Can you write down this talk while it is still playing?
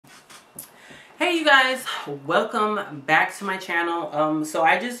Hey you guys, welcome back to my channel. So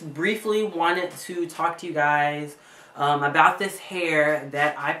I just briefly wanted to talk to you guys about this hair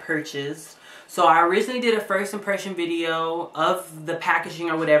that I purchased. So I originally did a first impression video of the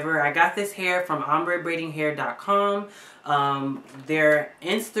packaging or whatever. I got this hair from ombrebraidinghair.com. Their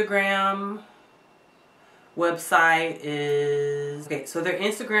Instagram website is, so their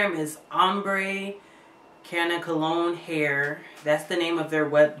Instagram is Ombre Cologne Hair. That's the name of their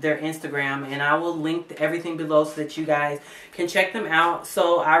Instagram, and I will link everything below so that you guys can check them out.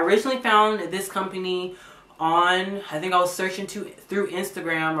 So I originally found this company on, I think I was searching through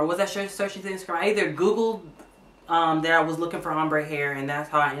Instagram, or was I searching through Instagram? I either Googled that I was looking for ombre hair, and that's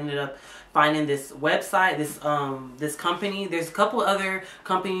how I ended up finding this website, this company. There's a couple other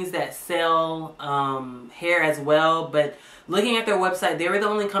companies that sell hair as well, but looking at their website, they were the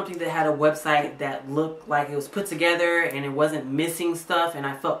only company that had a website that looked like it was put together and it wasn't missing stuff, and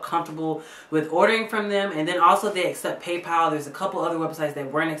I felt comfortable with ordering from them. And then also they accept PayPal. There's a couple other websites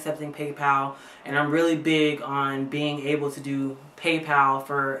that weren't accepting PayPal, and I'm really big on being able to do PayPal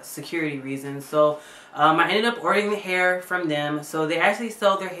for security reasons. So I ended up ordering the hair from them. So they actually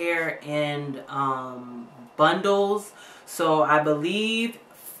sell their hair in bundles. So I believe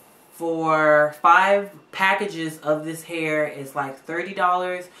for 5 packages of this hair is like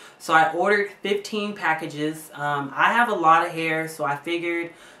 $30. So I ordered 15 packages. I have a lot of hair, so I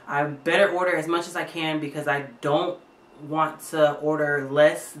figured I better order as much as I can because I don't want to order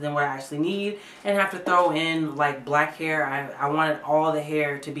less than what I actually need and have to throw in like black hair. I wanted all the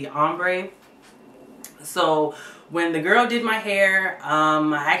hair to be ombre. So when the girl did my hair,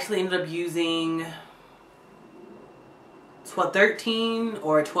 I actually ended up using 13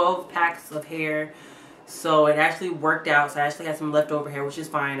 or 12 packs of hair. So it actually worked out. So I actually had some leftover hair, which is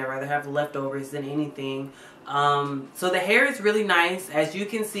fine. I'd rather have leftovers than anything. So the hair is really nice. As you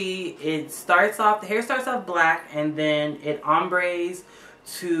can see, the hair starts off black, and then it ombres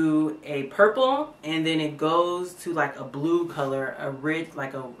to a purple, and then it goes to like a blue color,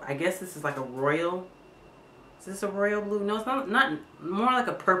 I guess this is like a royal. Is this a royal blue? No, it's not more like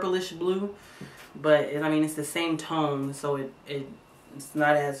a purplish blue, but I mean it's the same tone, so it's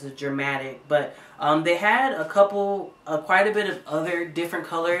not as dramatic. But they had quite a bit of other different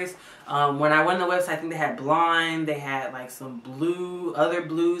colors. When I went on the website, I think they had blonde, they had like some other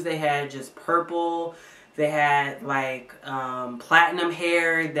blues, they had just purple, they had like platinum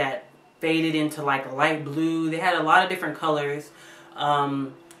hair that faded into like a light blue. They had a lot of different colors.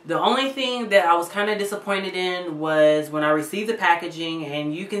 The only thing that I was kind of disappointed in was when I received the packaging,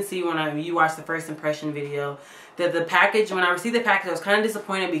 and you can see when you watch the first impression video that when I received the package, I was kind of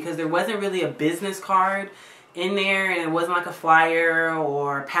disappointed because there wasn't really a business card in there, and it wasn't like a flyer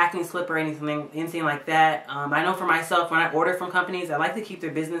or packing slip or anything like that. I know for myself, when I order from companies, I like to keep their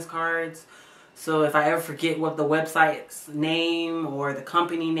business cards. So if I ever forget what the website's name or the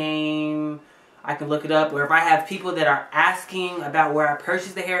company name, I can look it up. Or if I have people that are asking about where I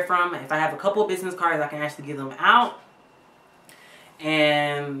purchased the hair from, if I have a couple of business cards, I can actually give them out.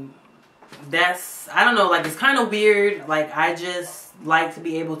 And I don't know, like it's kind of weird. Like I just like to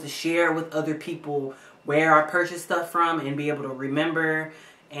be able to share with other people where I purchase stuff from and be able to remember.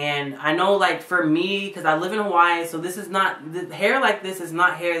 And I know, like for me, because I live in Hawaii, so the hair like this is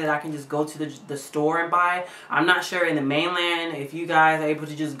not hair that I can just go to the store and buy. I'm not sure in the mainland if you guys are able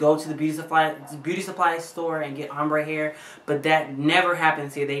to just go to the beauty supply store and get ombre hair, but that never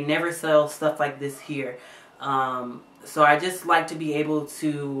happens here. They never sell stuff like this here. So I just like to be able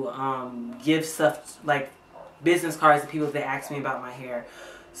to give stuff like business cards to people if they ask me about my hair.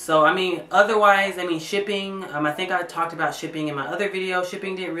 So, I mean, otherwise, I mean, shipping, I think I talked about shipping in my other video.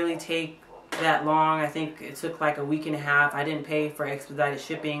 Shipping didn't really take that long. I think it took like a week and a half. I didn't pay for expedited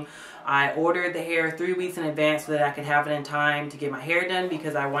shipping. I ordered the hair 3 weeks in advance so that I could have it in time to get my hair done,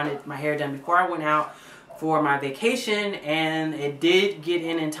 because I wanted my hair done before I went out for my vacation, and it did get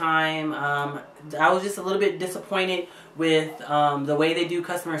in time. I was just a little bit disappointed with the way they do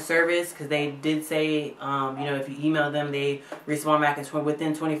customer service, because they did say, you know, if you email them, they respond back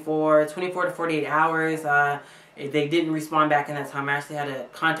within 24 to 48 hours. If they didn't respond back in that time, I actually had to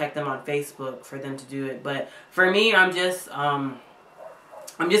contact them on Facebook for them to do it. But for me, I'm just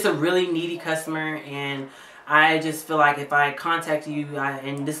a really needy customer, and I just feel like if I contact you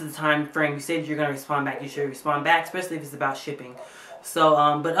and this is the time frame you said you're going to respond back, you should respond back, especially if it's about shipping.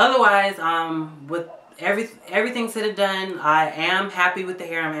 So, but otherwise, with everything said and done, I am happy with the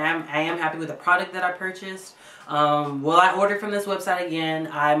hair. I am happy with the product that I purchased. Will I order from this website again?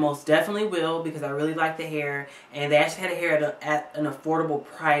 I most definitely will, because I really like the hair, and they actually had a hair at an affordable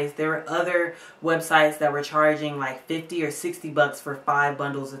price. There were other websites that were charging like 50 or 60 bucks for 5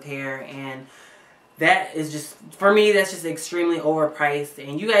 bundles of hair, and that is just, for me, that's just extremely overpriced.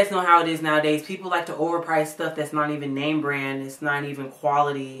 And you guys know how it is nowadays. People like to overprice stuff that's not even name brand. It's not even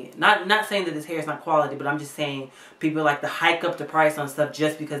quality. Not saying that this hair is not quality, but I'm just saying people like to hike up the price on stuff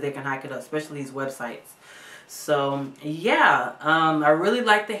just because they can hike it up, especially these websites. So, yeah, I really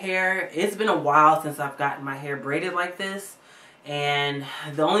like the hair. It's been a while since I've gotten my hair braided like this. And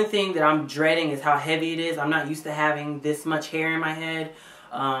the only thing that I'm dreading is how heavy it is. I'm not used to having this much hair in my head.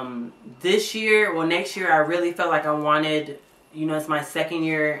 This year, well, next year, I really felt like I wanted, you know, it's my second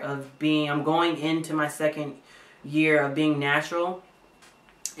year of being, I'm going into my second year of being natural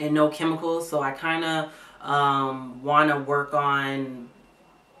and no chemicals. So I kind of want to work on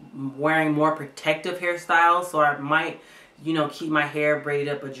wearing more protective hairstyles. So I might, you know, keep my hair braided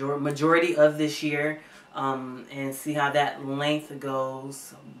up a majority of this year. And see how that length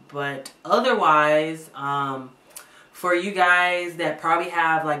goes. But otherwise, for you guys that probably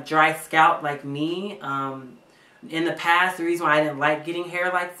have like dry scalp like me, in the past, the reason why I didn't like getting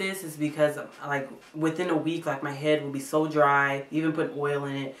hair like this is because like within a week, like my head would be so dry, even put oil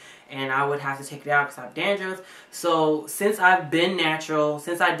in it, and I would have to take it out because I have dandruff. So since I've been natural,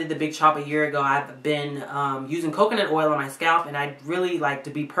 since I did the big chop a year ago, I've been using coconut oil on my scalp, and I really, like,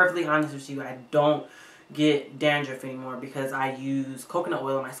 to be perfectly honest with you, I don't get dandruff anymore because I use coconut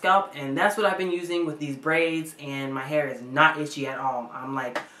oil on my scalp, and that's what I've been using with these braids, and my hair is not itchy at all.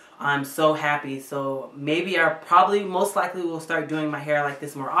 I'm so happy. So maybe I probably most likely will start doing my hair like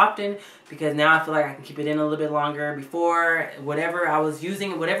this more often, because now I feel like I can keep it in a little bit longer. Before, whatever I was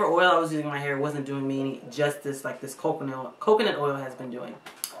using, whatever oil I was using in my hair wasn't doing me any justice like this coconut oil has been doing.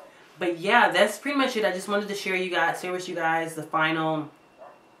 But yeah, that's pretty much it. I just wanted to share with you guys the final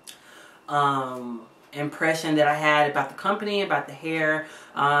impression that I had about the company, about the hair.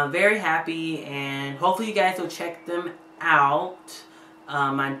 Very happy, and hopefully you guys will check them out.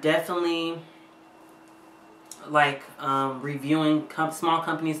 I definitely like reviewing small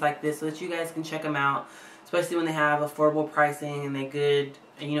companies like this so that you guys can check them out, especially when they have affordable pricing and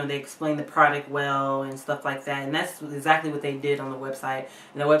you know, they explain the product well and stuff like that. And that's exactly what they did on the website.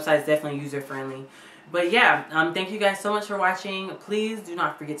 And the website is definitely user friendly. But yeah, thank you guys so much for watching. Please do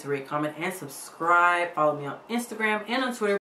not forget to rate, comment, and subscribe. Follow me on Instagram and on Twitter.